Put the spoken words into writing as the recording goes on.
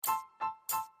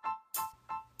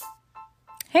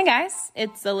Hey guys,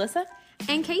 it's Alyssa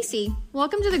and Casey.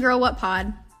 Welcome to the Girl What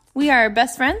Pod. We are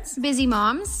best friends, busy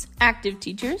moms, active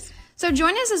teachers. So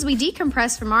join us as we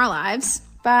decompress from our lives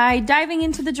by diving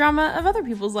into the drama of other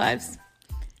people's lives.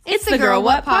 It's the Girl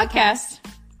What Podcast.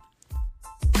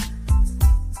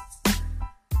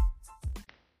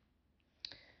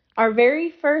 Our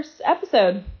very first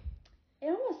episode. It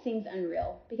almost seems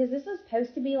unreal because this was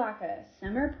supposed to be like a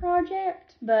summer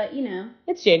project, but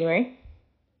it's January.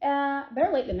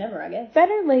 Better late than never, I guess.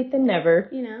 Better late than never.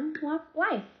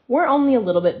 Life. We're only a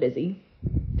little bit busy.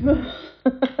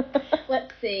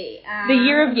 Let's see. The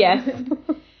year of yes.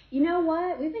 You know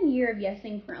what? We've been year of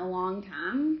yesing for a long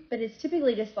time, but it's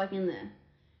typically just like in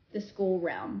the school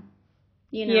realm.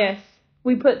 Yes.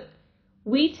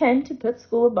 We tend to put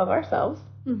school above ourselves.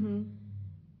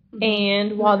 Mm-hmm.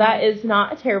 And while that is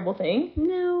not a terrible thing,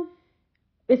 no,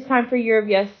 it's time for year of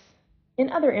yes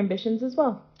in other ambitions as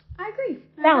well. I agree.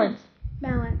 Balance.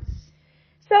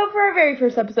 So for our very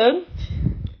first episode,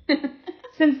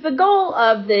 since the goal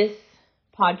of this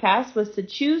podcast was to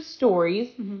choose stories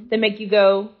that make you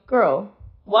go, girl,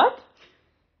 what?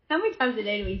 How many times a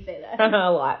day do we say that?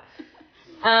 A lot.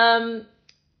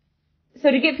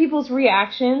 So to get people's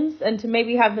reactions and to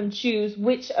maybe have them choose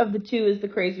which of the two is the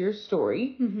crazier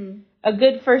story, a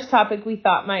good first topic we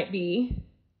thought might be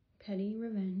petty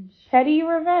revenge. Petty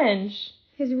revenge.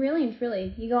 Because really and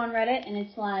truly, you go on Reddit and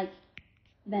it's like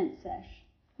vent sesh,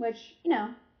 which, why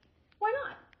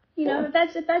not?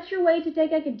 If that's your way to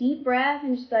take like a deep breath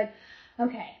and just like,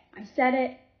 okay, I said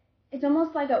it. It's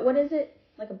almost like what is it?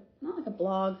 Not like a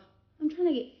blog. I'm trying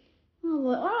to get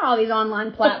all these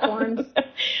online platforms.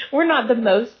 We're not the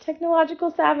most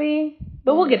technological savvy,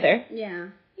 but we'll get there. Yeah,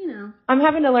 I'm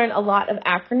having to learn a lot of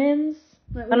acronyms.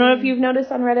 I don't know if you've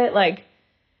noticed on Reddit,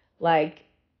 like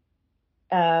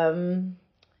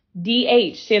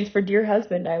DH stands for dear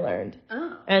husband, I learned.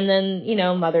 Oh. And then,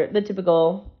 mother, the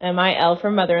typical MIL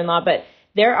for mother-in-law. But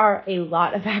there are a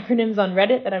lot of acronyms on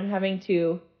Reddit that I'm having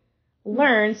to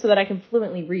learn so that I can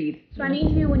fluently read. So I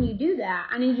need you, when you do that,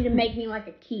 I need you to make me like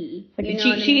a key. Like a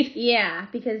cheat sheet? Yeah,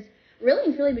 because really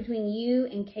and truly between you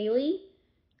and Kaylee,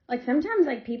 like sometimes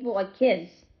like people, like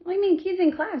kids, kids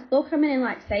in class, they'll come in and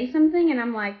like say something and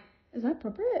I'm like, is that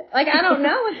appropriate? Like, I don't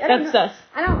know. That's us.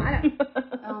 I don't.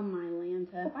 Oh, my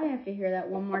Lanta. If I have to hear that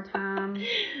one more time,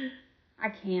 I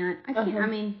can't.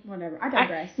 Whatever. I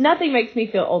digress. Nothing makes me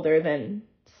feel older than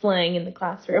slang in the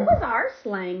classroom. What was our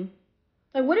slang?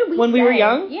 Like, what did we say? When we were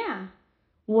young? Yeah.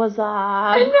 Was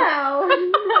I?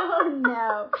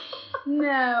 No.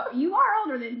 You are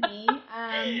older than me.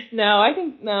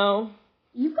 No.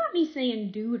 You've got me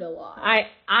saying dude a lot.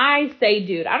 I say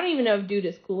dude. I don't even know if dude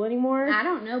is cool anymore. I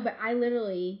don't know, but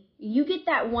you get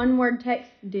that one word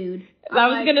text, dude. I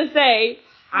was going to say,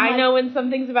 I know when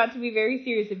something's about to be very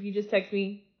serious if you just text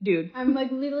me, dude. I'm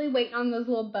like literally waiting on those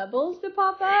little bubbles to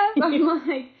pop up. I'm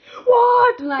like,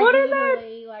 what? Like, what is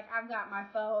that? Like, I've got my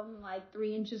phone like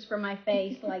 3 inches from my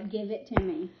face. Like, give it to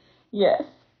me. Yes.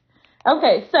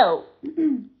 Okay, so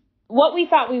what we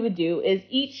thought we would do is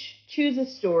each choose a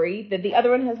story that the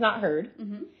other one has not heard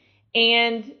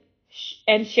and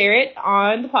share it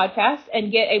on the podcast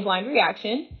and get a blind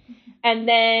reaction. And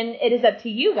then it is up to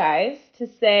you guys to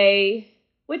say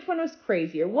which one was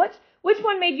crazier. Which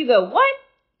one made you go, what?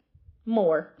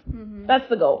 More. That's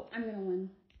the goal. I'm going to win.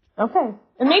 Okay.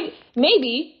 And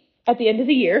maybe at the end of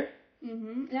the year.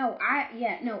 No,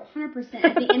 100%.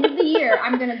 At the end of the year,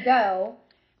 I'm going to go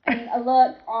and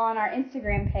look on our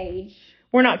Instagram page.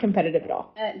 We're not competitive at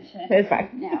all. It's fine.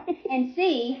 No. And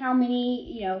see how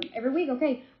many, every week.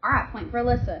 Okay. All right. Point for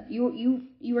Alyssa. You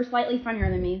were slightly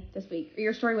funnier than me this week. Or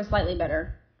your story was slightly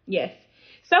better. Yes.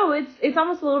 So it's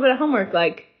almost a little bit of homework.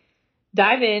 Like,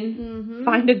 dive in,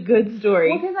 find a good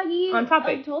story. Well, because you on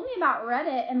topic. told me about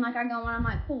Reddit, and I go on, I'm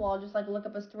like, cool. I'll just look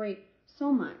up a story. So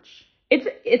much.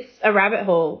 It's a rabbit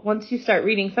hole. Once you start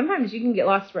reading, sometimes you can get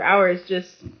lost for hours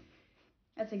just.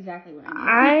 That's exactly what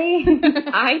I mean.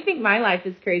 I think my life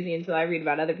is crazy until I read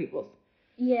about other people's.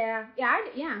 Yeah.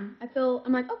 I'm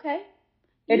like, okay.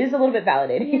 It is a little bit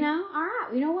validating. All right.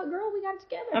 You know what, girl? We got it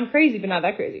together. I'm crazy, but not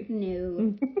that crazy. No.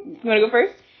 You want to go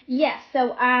first? Yes.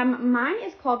 So, mine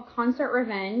is called Concert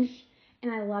Revenge,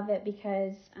 and I love it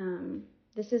because,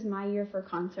 this is my year for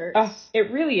concerts. Oh,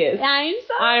 it really is.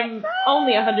 I'm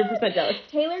only 100% jealous.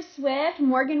 Taylor Swift,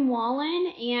 Morgan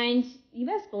Wallen, and you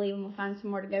best believe we'll find some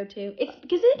more to go to. It's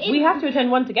because we have to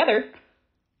attend one together.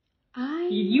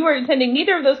 You are attending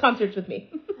neither of those concerts with me.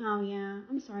 Oh yeah,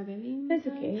 I'm sorry, baby. That's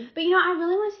okay. But I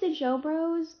really want to see the Joe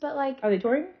Bros. But are they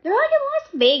touring? They're in Las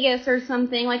Vegas or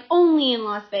something. Only in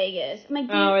Las Vegas. I'm like,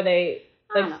 dude, are they?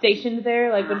 like stationed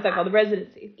there? Like, what is that called? The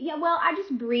residency. Yeah, well, I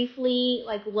just briefly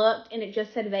like looked and it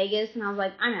just said Vegas, and I was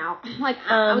like, I'm out. Like,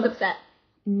 I was upset.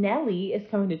 Nelly is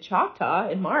coming to Choctaw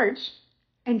in March.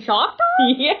 In Choctaw?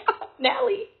 Yeah,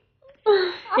 Nelly.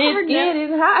 It's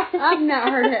getting hot. I've not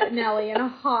heard of Nelly in a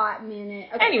hot minute.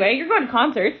 Okay. Anyway, you're going to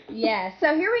concerts. Yeah,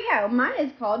 so here we go. Mine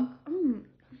is called...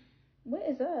 what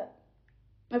is up?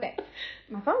 Okay,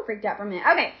 my phone freaked out for a minute.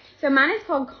 Okay, so mine is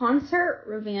called Concert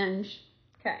Revenge.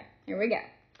 Okay, here we go.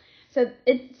 So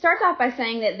it starts off by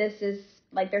saying that this is,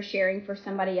 like, they're sharing for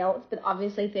somebody else, but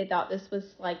obviously they thought this was,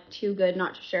 like, too good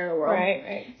not to share the world.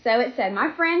 Right. So it said,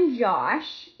 my friend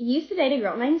Josh used to date a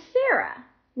girl named Sarah.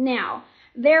 Now...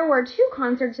 there were 2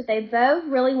 concerts that they both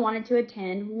really wanted to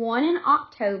attend, one in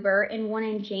October and one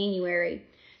in January.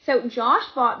 So Josh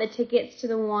bought the tickets to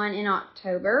the one in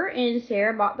October, and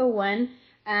Sarah bought the one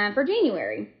for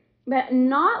January. But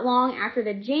not long after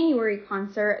the January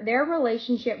concert, their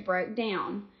relationship broke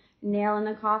down. Nail in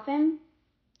the coffin?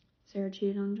 Sarah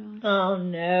cheated on Josh. Oh,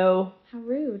 no. How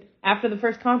rude. After the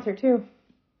first concert, too.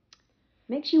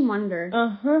 Makes you wonder.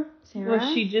 Uh-huh. Sarah?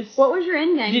 Was she just... what was your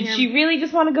end game Did here? she really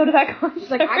just want to go to that concert? She's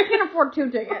like, I can't afford 2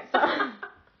 tickets. So.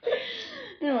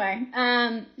 Anyway,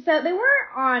 so they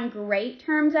weren't on great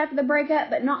terms after the breakup,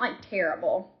 but not, like,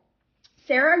 terrible.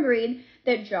 Sarah agreed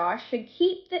that Josh should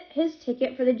keep his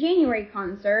ticket for the January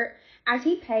concert as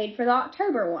he paid for the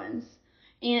October ones.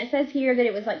 And it says here that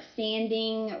it was, like,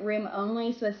 standing room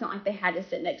only, so it's not like they had to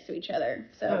sit next to each other.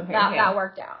 So Okay, that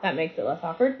worked out. That makes it less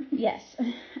awkward. Yes.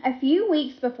 A few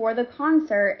weeks before the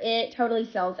concert, it totally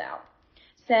sells out.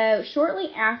 So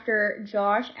shortly after,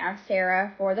 Josh asked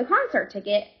Sarah for the concert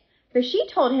ticket, but she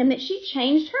told him that she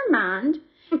changed her mind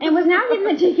and was now getting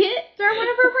the ticket through one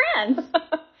of her friends.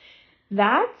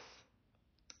 That's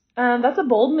a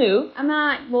bold move. I'm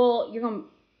like, well, you're going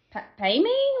to pay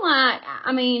me? Like,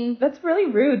 I mean... that's really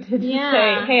rude to just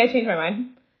say, hey, I changed my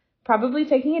mind. Probably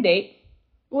taking a date.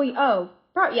 Well,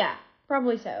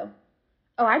 probably so.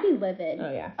 Oh, I'd be livid.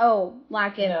 Oh, yeah. Oh,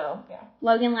 like if Yeah.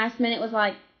 Logan last minute was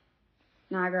like,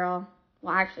 nah, girl.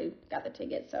 Well, I actually got the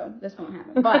ticket, so this won't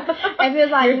happen. But if it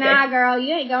was like, nah, girl,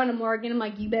 you ain't going to Morgan, I'm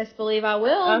like, you best believe I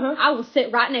will. Uh-huh. I will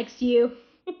sit right next to you.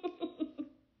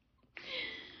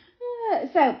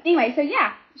 So anyway,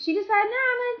 she decided,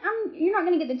 no, you're not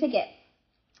going to get the ticket.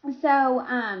 So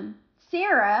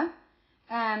Sarah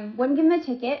wouldn't give him the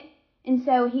ticket, and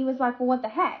so he was like, well, what the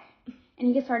heck? And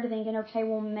he just started thinking, okay,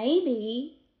 well,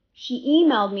 maybe she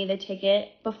emailed me the ticket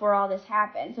before all this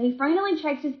happened. So he finally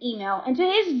checks his email, and to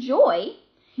his joy,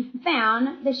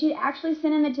 found that she'd actually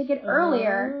sent him the ticket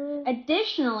earlier.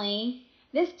 Additionally,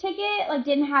 this ticket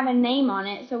didn't have a name on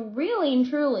it, so really and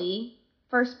truly,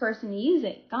 first person to use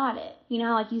it got it. You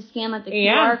know, like you scan the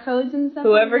QR codes and stuff.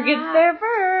 Whoever like gets that. there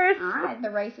first. All right,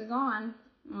 the race is on.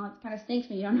 Well, it kind of stinks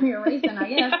when you don't know you're racing, I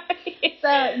guess.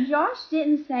 So Josh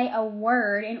didn't say a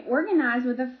word and organized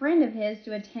with a friend of his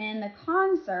to attend the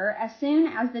concert as soon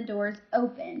as the doors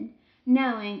opened,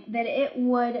 knowing that it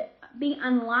would be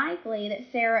unlikely that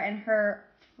Sarah and her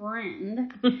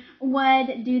friend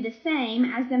would do the same,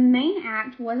 as the main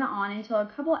act wasn't on until a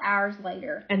couple hours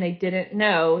later. And they didn't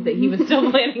know that he was still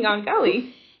planning on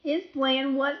going. His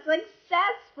plan was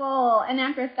successful, and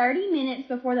after 30 minutes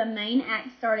before the main act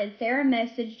started, Sarah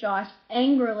messaged Josh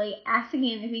angrily, asking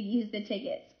him if he'd use the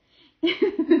tickets.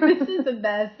 This is the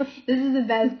best. This is the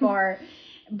best part.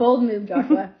 Bold move,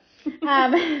 Joshua.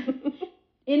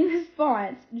 In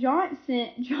response, Josh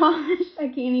sent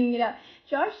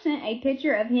a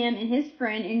picture of him and his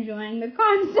friend enjoying the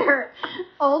concert.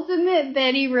 Ultimate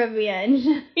Betty revenge.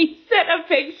 He sent a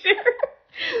picture.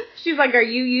 She's like, are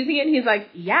you using it? And he's like,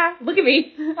 yeah, look at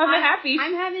me. I'm happy.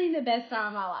 I'm having the best time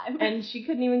of my life. And she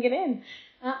couldn't even get in.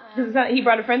 He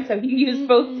brought a friend, so he used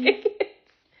both tickets.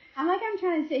 I'm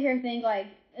trying to sit here and think,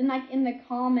 in the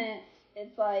comments,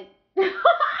 it's like, I just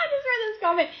read this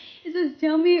comment. It says,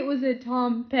 tell me it was a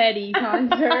Tom Petty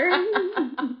concert.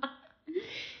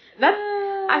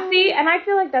 I see, and I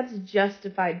feel like that's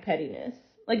justified pettiness.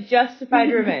 Like,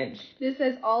 justified revenge. This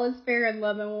says, all is fair in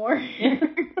love and war.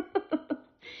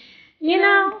 You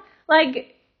know,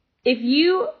 if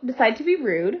you decide to be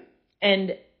rude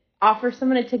and offer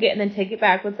someone a ticket and then take it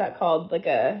back, what's that called?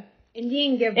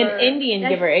 Indian giver. An Indian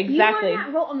giver, exactly. You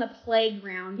want that on the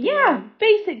playground. Yeah,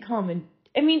 basic common.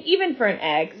 I mean, even for an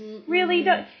ex, really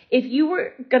don't. If you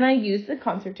were gonna use the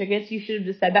concert tickets, you should have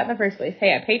just said that in the first place.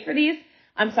 Hey, I paid for these.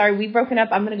 I'm sorry, we've broken up.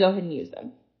 I'm gonna go ahead and use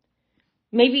them.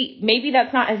 Maybe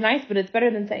that's not as nice, but it's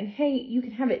better than saying, hey, you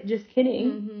can have it. Just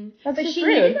kidding. Mm-hmm. That's but just she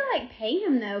rude. needed to pay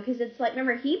him though, because it's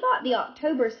remember, he bought the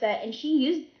October set and she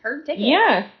used her ticket.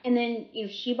 Yeah. And then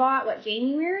she bought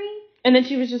January. And then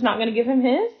she was just not gonna give him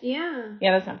his. Yeah.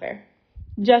 Yeah, that's not fair.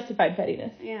 Justified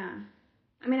pettiness. Yeah.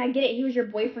 I mean, I get it. He was your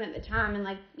boyfriend at the time, and,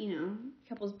 like,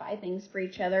 couples buy things for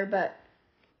each other, but,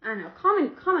 I don't know. Common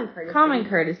courtesy. Common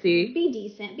courtesy. Be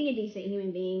decent. Be a decent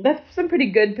human being. That's some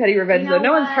pretty good petty revenge, though.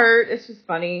 No one's hurt. It's just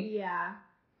funny. Yeah.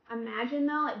 Imagine,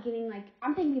 though, like, getting, like,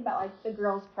 I'm thinking about, like, the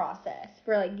girl's process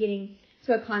for, like, getting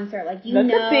to a concert. Like,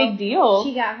 That's a big deal.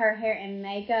 She got her hair and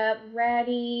makeup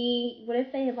ready. What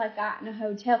if they had, like, gotten a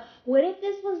hotel? What if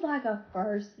this was, like, a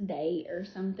first date or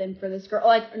something for this girl?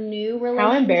 Like, a new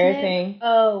relationship? How embarrassing.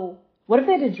 Oh. What if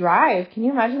they had to drive? Can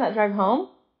you imagine that drive home?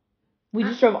 We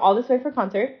just drove all this way for a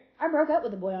concert. I broke up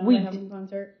with a boy on the way home from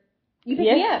concert. You picked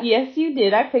me up. Yes, you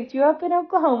did. I picked you up in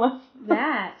Oklahoma.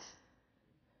 That.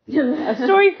 A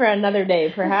story for another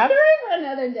day, perhaps. A story for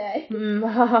another day.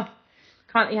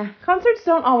 Concerts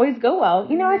don't always go well.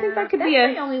 I think that could be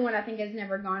That's the only one I think has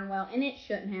never gone well, and it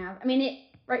shouldn't have. I mean, it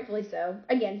rightfully so.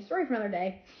 Again, story for another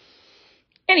day.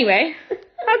 Anyway,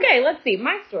 okay, let's see.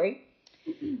 My story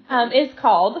is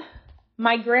called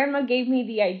My Grandma Gave Me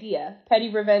the Idea, Petty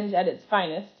Revenge at its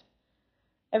Finest.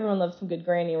 Everyone loves some good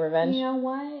granny revenge. You know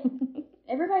what?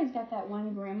 Everybody's got that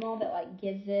one grandma that, like,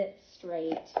 gives it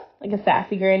straight. Like a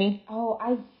sassy granny. Oh,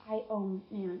 oh,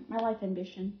 man, my life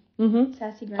ambition. Mm-hmm.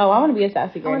 Sassy grandma. Oh, I want to be a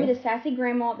sassy granny. I want to be the sassy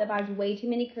grandma that buys way too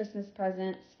many Christmas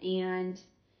presents and,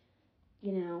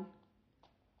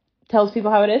 tells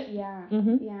people how it is? Yeah.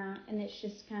 Mm-hmm. Yeah, and it's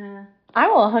just kind of... I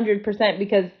will 100%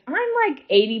 because I'm like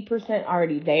 80%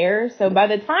 already there. So by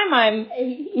the time I'm,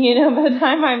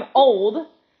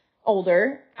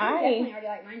 older, I'm definitely already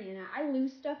like my Nana. I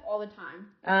lose stuff all the time.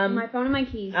 My phone and my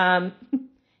keys.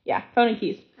 Yeah, phone and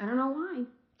keys. I don't know why.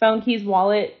 Phone, keys,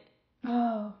 wallet.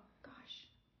 Oh, gosh.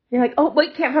 You're like, oh,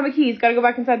 wait, can't find my keys. Gotta go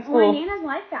back inside school. My Nana's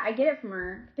like that. I get it from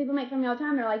her. People make fun of me all the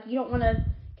time. They're like, you don't want to...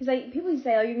 Because people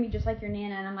say, oh, you're going to be just like your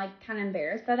Nana. And I'm like, kind of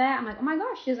embarrassed by that. I'm like, oh my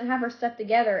gosh, she doesn't have her stuff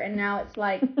together. And now it's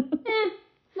like,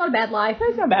 not a bad life.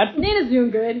 It's not bad. Nana's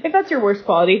doing good. If that's your worst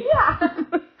quality. Yeah.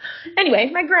 Anyway,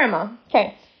 my grandma.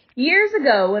 Okay. Years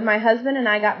ago, when my husband and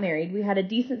I got married, we had a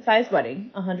decent-sized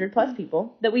wedding, 100-plus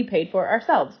people, that we paid for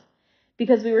ourselves.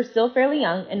 Because we were still fairly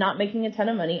young and not making a ton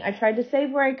of money, I tried to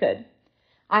save where I could.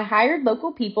 I hired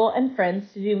local people and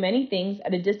friends to do many things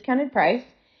at a discounted price,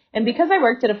 and because I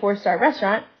worked at a 4-star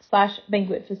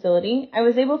restaurant/banquet facility, I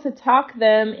was able to talk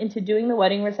them into doing the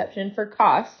wedding reception for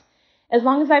cost, as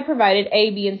long as I provided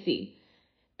A, B, and C.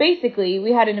 Basically,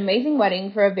 we had an amazing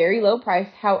wedding for a very low price.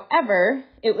 However,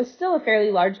 it was still a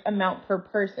fairly large amount per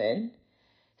person,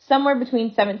 somewhere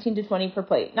between 17 to 20 per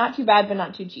plate. Not too bad, but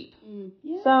not too cheap.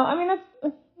 Yeah. So, I mean,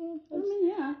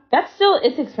 that's still,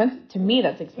 it's expensive. To me,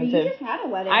 that's expensive. You just had a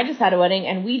wedding. I just had a wedding,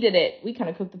 and we did it. We kind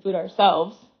of cooked the food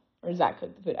ourselves. Or Zach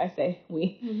cooked the food. I say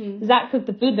we. Mm-hmm. Zach cooked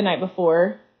the food the night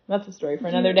before. That's a story for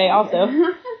another day also.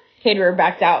 Caterer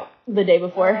backed out the day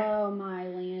before. Oh, my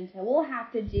Lanta. We'll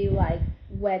have to do, like,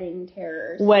 wedding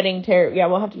terrors. Yeah,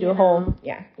 we'll have to do a whole...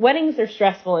 Yeah. Weddings are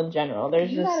stressful in general.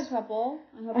 There's you just... had a couple.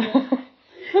 I hope you had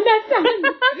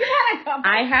a couple.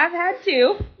 I have had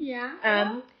two.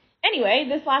 Yeah. Anyway,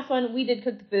 this last one, we did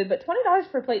cook the food, but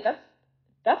 $20 per plate, that's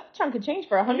a chunk of change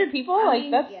for 100 people.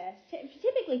 Yes.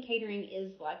 Typically, catering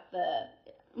is like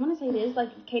I want to say it is,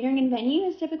 like, catering and venue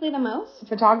is typically the most.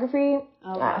 Photography?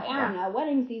 Oh, I don't know.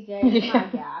 Weddings these days, my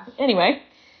gosh. Anyway,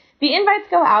 the invites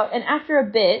go out, and after a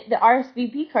bit, the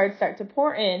RSVP cards start to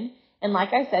pour in, and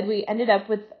like I said, we ended up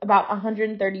with about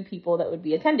 130 people that would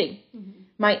be attending. Mm-hmm.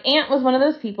 My aunt was one of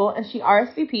those people, and she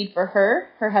RSVP'd for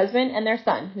her husband, and their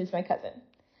son, who's my cousin.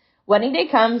 Wedding day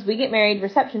comes, we get married,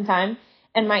 reception time,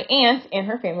 and my aunt and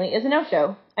her family is a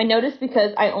no-show. I noticed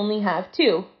because I only have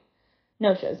 2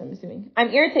 no-shows, I'm assuming.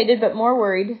 I'm irritated but more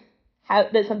worried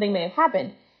that something may have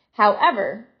happened.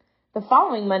 However, the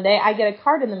following Monday, I get a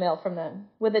card in the mail from them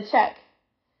with a check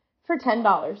for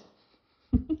 $10.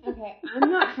 Okay,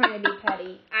 I'm not trying to be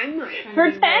petty. I'm not trying for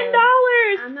to be $10.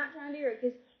 rude. I'm not trying to be rude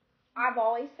because I've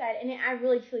always said, and I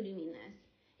really truly do mean this,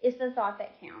 it's the thought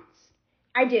that counts.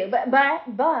 I do,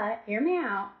 but hear me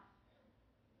out.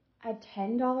 A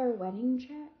 $10 wedding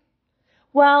check?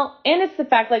 Well, and it's the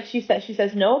fact, like she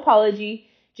says no apology,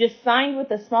 just signed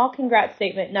with a small congrats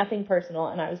statement, nothing personal,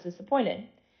 and I was disappointed.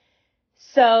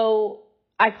 So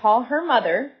I call her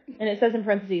mother, and it says in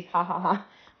parentheses, ha ha ha,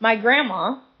 my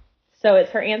grandma, so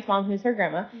it's her aunt's mom who's her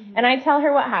grandma, mm-hmm. and I tell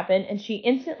her what happened, and she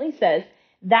instantly says,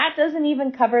 that doesn't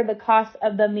even cover the cost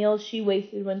of the meals she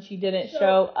wasted when she didn't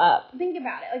show up. Think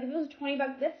about it. Like, if it was $20,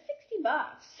 that's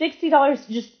 $60. $60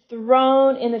 just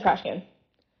thrown in the trash can.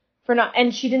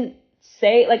 And she didn't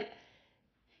say, like,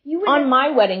 on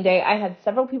my wedding day, I had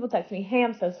several people text me, hey,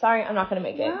 I'm so sorry, I'm not going to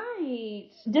make it.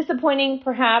 Right. Disappointing,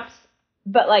 perhaps,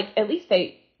 but, like, at least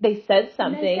they they said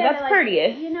something. They said That's it, like,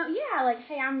 courteous. You know, yeah, like,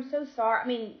 hey, I'm so sorry. I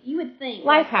mean, you would think.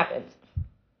 Life like, happens.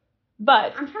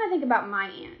 But I'm trying to think about my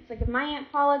aunts. Like, if my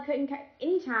Aunt Paula couldn't,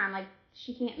 anytime, like,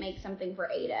 she can't make something for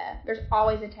Ada, there's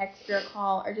always a text or a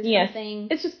call or just something.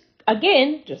 It's just,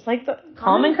 again, just like the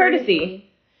common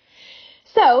courtesy.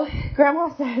 So, Grandma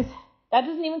says, that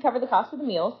doesn't even cover the cost of the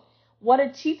meals. What a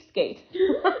cheapskate.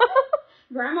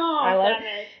 Grandma, I love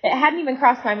it. It hadn't even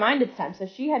crossed my mind at the time, so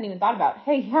she hadn't even thought about,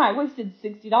 hey, yeah, I wasted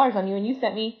 $60 on you, and you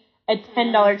sent me a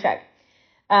 $10 check.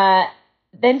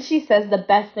 Then she says the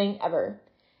best thing ever.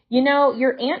 You know,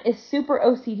 your aunt is super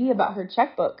OCD about her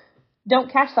checkbook.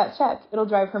 Don't cash that check. It'll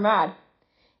drive her mad.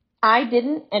 I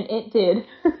didn't, and it did.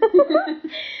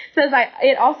 Says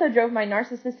it also drove my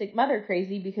narcissistic mother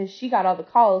crazy because she got all the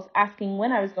calls asking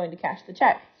when I was going to cash the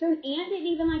check. So an aunt didn't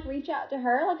even, like, reach out to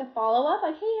her, like, a follow-up?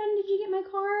 Like, hey, hon, did you get my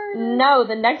card? No,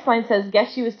 the next line says,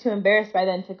 guess she was too embarrassed by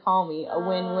then to call me. A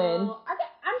win-win.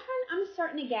 I'm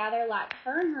starting to gather, like,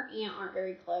 her and her aunt aren't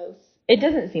very close. It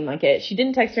doesn't seem like it. She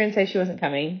didn't text her and say she wasn't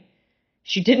coming.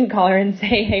 She didn't call her and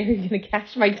say, hey, are you going to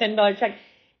cash my $10 check?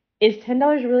 Is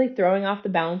 $10 really throwing off the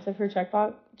balance of her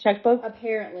checkbook?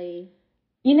 Apparently.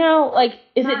 You know, like,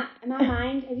 is it... In my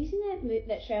mind, have you seen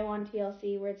that show on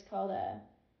TLC where it's called,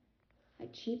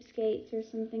 like, Cheapskates or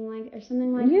something like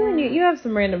that? You have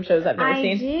some random shows I've never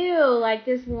seen. I do. Like,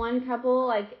 this one couple,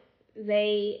 like,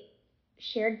 they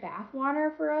shared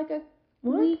bathwater for, like, a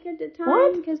week at a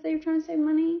time because they were trying to save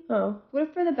money. Oh. What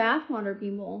if for the bathwater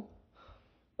people?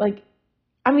 Like,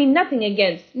 I mean, nothing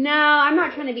against... No, I'm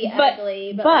not trying to be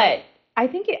ugly, but like, I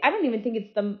don't even think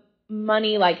it's the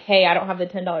money, like, hey, I don't have the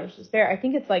 $10 to spare. I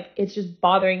think it's like, it's just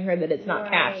bothering her that it's not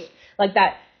cash. Like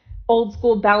that old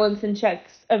school balance and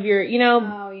checks of your, you know,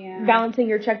 balancing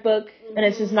your checkbook, and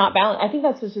it's just not balanced. I think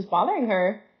that's what's just bothering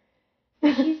her.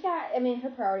 She's got, I mean,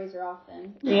 her priorities are off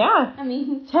then. Yeah. I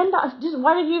mean, $10, just,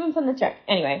 why did you even send the check?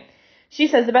 Anyway, she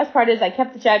says the best part is I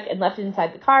kept the check and left it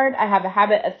inside the card. I have a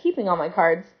habit of keeping all my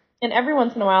cards, and every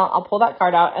once in a while I'll pull that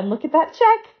card out and look at that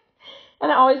check. And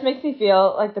it always makes me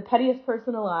feel like the pettiest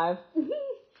person alive.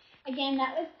 Again,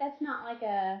 that's not like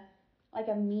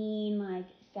a mean, like,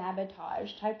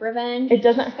 sabotage type revenge. It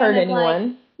doesn't hurt anyone.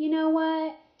 Like, you know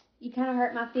what? You kind of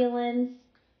hurt my feelings.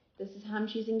 This is how I'm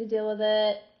choosing to deal with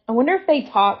it. I wonder if they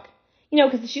talk, you know,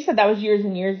 because she said that was years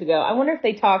and years ago. I wonder if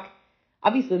they talk,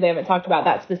 obviously they haven't talked about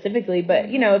that specifically, but,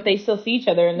 you know, if they still see each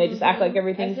other and they just act like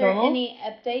everything's normal. Any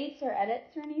updates or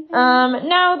edits or anything?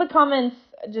 No, the comments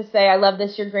just say, I love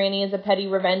this, your granny is a petty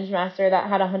revenge master. That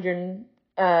had 1,000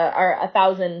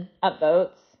 upvotes.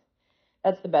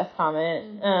 That's the best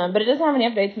comment. But it doesn't have any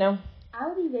updates, no. I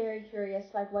would be very curious,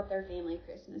 like, what their family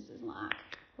Christmas is like.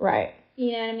 Right.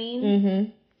 You know what I mean? Mm-hmm.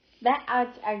 That,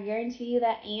 I guarantee you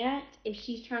that aunt, if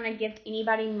she's trying to gift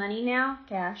anybody money now,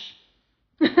 cash.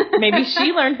 Maybe she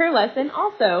learned her lesson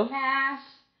also. Cash.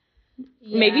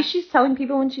 Yeah. Maybe she's telling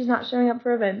people when she's not showing up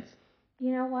for events.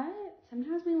 You know what?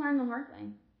 Sometimes we learn the hard way.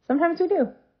 Sometimes we do.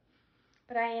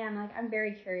 But I'm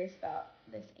very curious about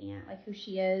this aunt, like who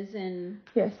she is and...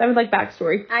 Yes, I would like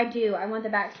backstory. I do. I want the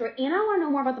backstory. And I want to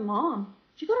know more about the mom.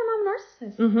 She called her mom a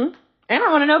narcissist. Mm-hmm. And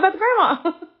I want to know about the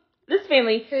grandma. This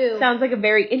family Who? sounds like a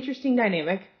very interesting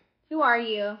dynamic. Who are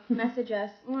you? Message us.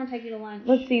 I want to take you to lunch.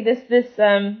 Let's see. This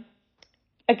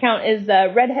account is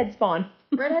Redhead Spawn.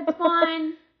 Redhead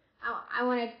Spawn. I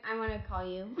want to call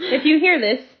you. If you hear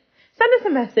this, send us a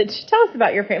message. Tell us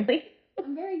about your family.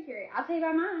 I'm very curious. I'll tell you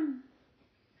about mine.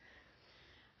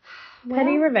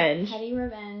 Petty revenge. Petty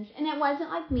revenge. And it wasn't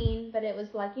like mean, but it was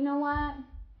like, you know what?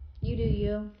 You do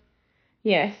you.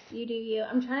 Yes. You do you.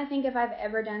 I'm trying to think if I've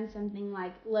ever done something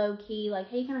like low key, like,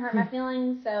 hey, you kind of hurt my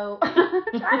feelings, so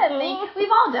I'm trying to think. We've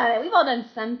all done it. We've all done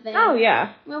something. Oh,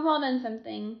 yeah. We've all done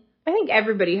something. I think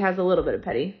everybody has a little bit of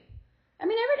petty. I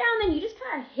mean, every now and then you just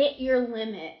kind of hit your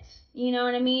limit. You know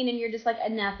what I mean? And you're just like,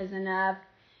 enough is enough.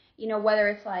 You know, whether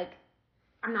it's like,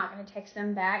 I'm not going to text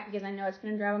them back because I know it's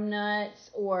going to drive them nuts,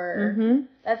 or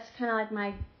that's kind of like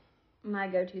my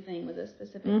go-to thing with a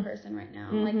specific person right now.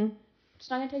 I'm like, I'm just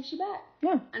not going to text you back.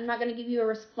 Yeah. I'm not going to give you a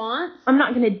response. I'm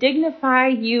not going to dignify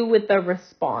you with a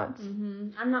response.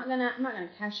 I'm not gonna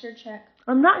cash your check.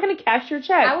 I'm not going to cash your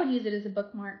check. I would use it as a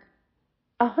bookmark.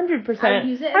 100%. I would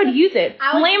use it. I would use it.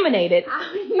 Laminate it.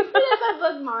 I would use it as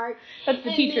a bookmark. That's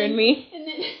the teacher in me. And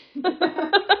then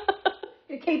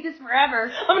gonna keep this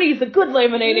forever. I'm gonna use the good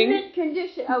laminating. Mint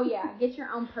condition. Oh yeah, get your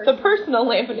own personal. The personal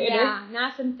laminator. Yeah,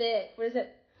 nice and thick. What is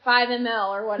it? 5 ml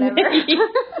or whatever.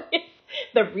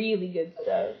 The really good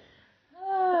stuff.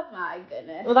 Oh my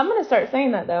goodness. Well, I'm gonna start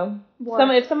saying that though. What?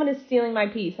 If someone is stealing my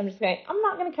piece, I'm just saying I'm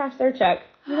not gonna cash their check.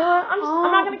 You know what? I'm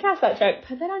not gonna cash that check.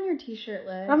 Put that on your t-shirt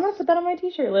list. I'm gonna put that on my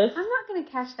t-shirt list. I'm not gonna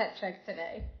cash that check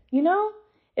today. You know,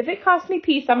 if it costs me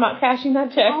peace, I'm not cashing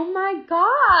that check. Oh my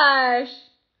gosh.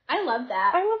 I love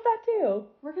that. I love that too.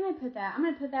 Where can I put that? I'm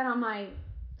gonna put that on my.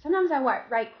 Sometimes I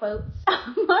write quotes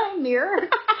on my mirror.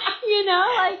 You know,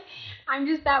 like I'm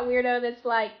just that weirdo that's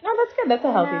like. No, that's good. That's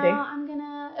a healthy thing. I'm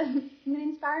gonna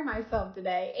inspire myself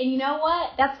today, and you know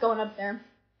what? That's going up there.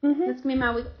 Mm-hmm. That's gonna be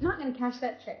my week. I'm not gonna cash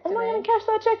that check today. I'm not gonna cash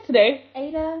that check today.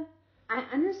 Ada, I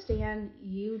understand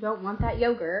you don't want that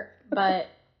yogurt, but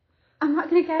I'm not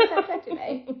gonna cash that check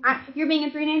today. You're being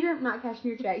a teenager. I'm not cashing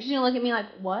your check. She's gonna look at me like,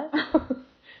 what?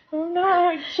 Oh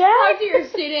no, check. Talk to your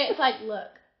student. It's like, look.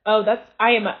 Oh,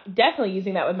 I am definitely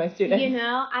using that with my students. You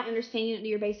know, I understand you don't do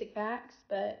your basic facts,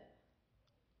 but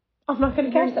I'm not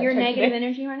gonna cash that your check negative today.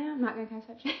 energy right now. I'm not gonna cash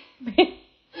that check. They're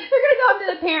gonna go up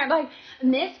to the parent like,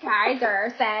 Miss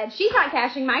Kaiser said she's not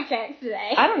cashing my checks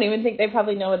today. I don't even think they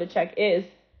probably know what a check is.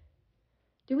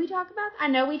 Do we talk about? I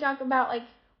know we talk about like.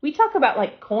 We talk about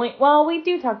like coin. Well, we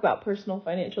do talk about personal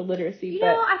financial literacy, You but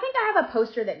know, I think I have a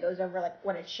poster that goes over like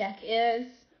what a check is.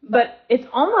 but it's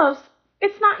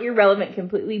not irrelevant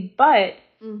completely. But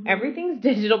Mm-hmm. everything's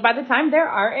digital. By the time they're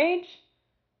our age,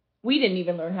 we didn't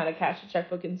even learn how to cash a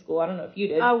checkbook in school. I don't know if you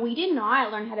did. We did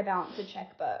not learn how to balance a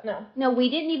checkbook. No. No, we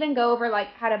didn't even go over like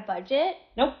how to budget.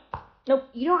 Nope.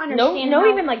 You don't understand. No,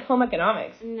 even like home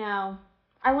economics. No.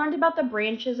 I learned about the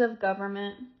branches of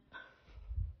government.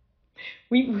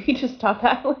 We just taught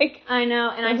that like. I know,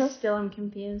 and I Uh-huh. still am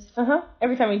confused.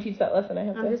 Every time we teach that lesson, I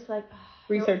have I'm to just like,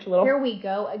 research a little. Here we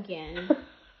go again.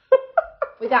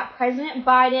 We got President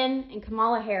Biden and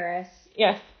Kamala Harris,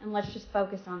 Yes. and let's just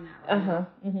focus on that right now.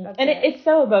 Mm-hmm. That's And it. it's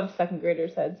so above second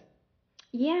graders' heads.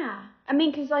 Yeah. I mean,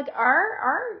 because like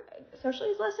our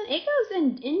socialist lesson, it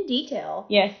goes in detail.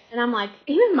 Yes. And I'm like,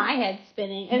 even my head's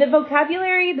spinning. And the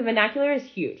vocabulary, the vernacular is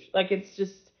huge. Like, it's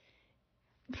just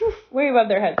way above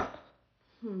their heads.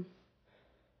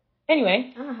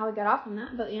 Anyway. I don't know how we got off on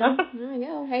that, but, you know, there we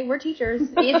go. Hey, we're teachers.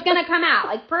 It's going to come out.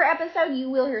 Like, per episode, you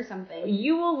will hear something.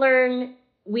 You will learn.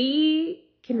 We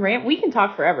can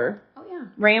talk forever. Oh, yeah.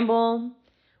 Ramble.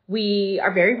 We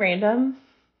are very random.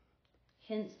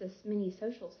 Hence this mini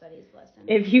social studies lesson.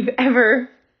 If you've ever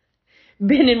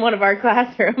been in one of our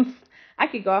classrooms, I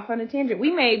could go off on a tangent.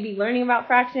 We may be learning about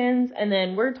fractions, and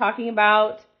then we're talking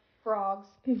about Frogs.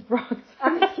 frogs.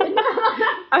 I'm just kidding.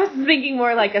 I was thinking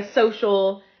more like a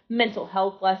social mental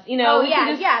health lesson. You know, Oh, we yeah,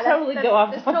 could just yeah. totally go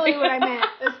off That's topic. totally what I meant.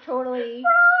 That's totally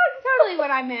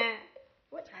what I meant.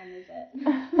 What time is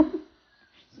it?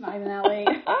 It's not even that late.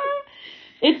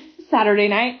 It's Saturday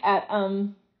night at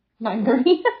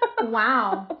 9:30.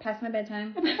 Wow. Past my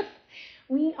bedtime.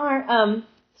 We are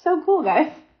so cool,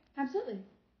 guys. Absolutely.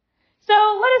 So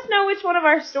let us know which one of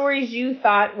our stories you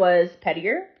thought was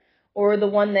pettier, or the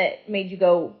one that made you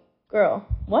go, girl,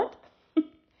 what?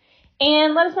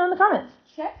 And let us know in the comments.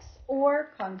 Checks or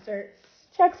concerts?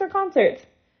 Checks or concerts.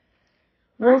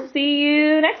 We'll see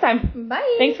you next time.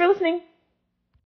 Bye. Thanks for listening.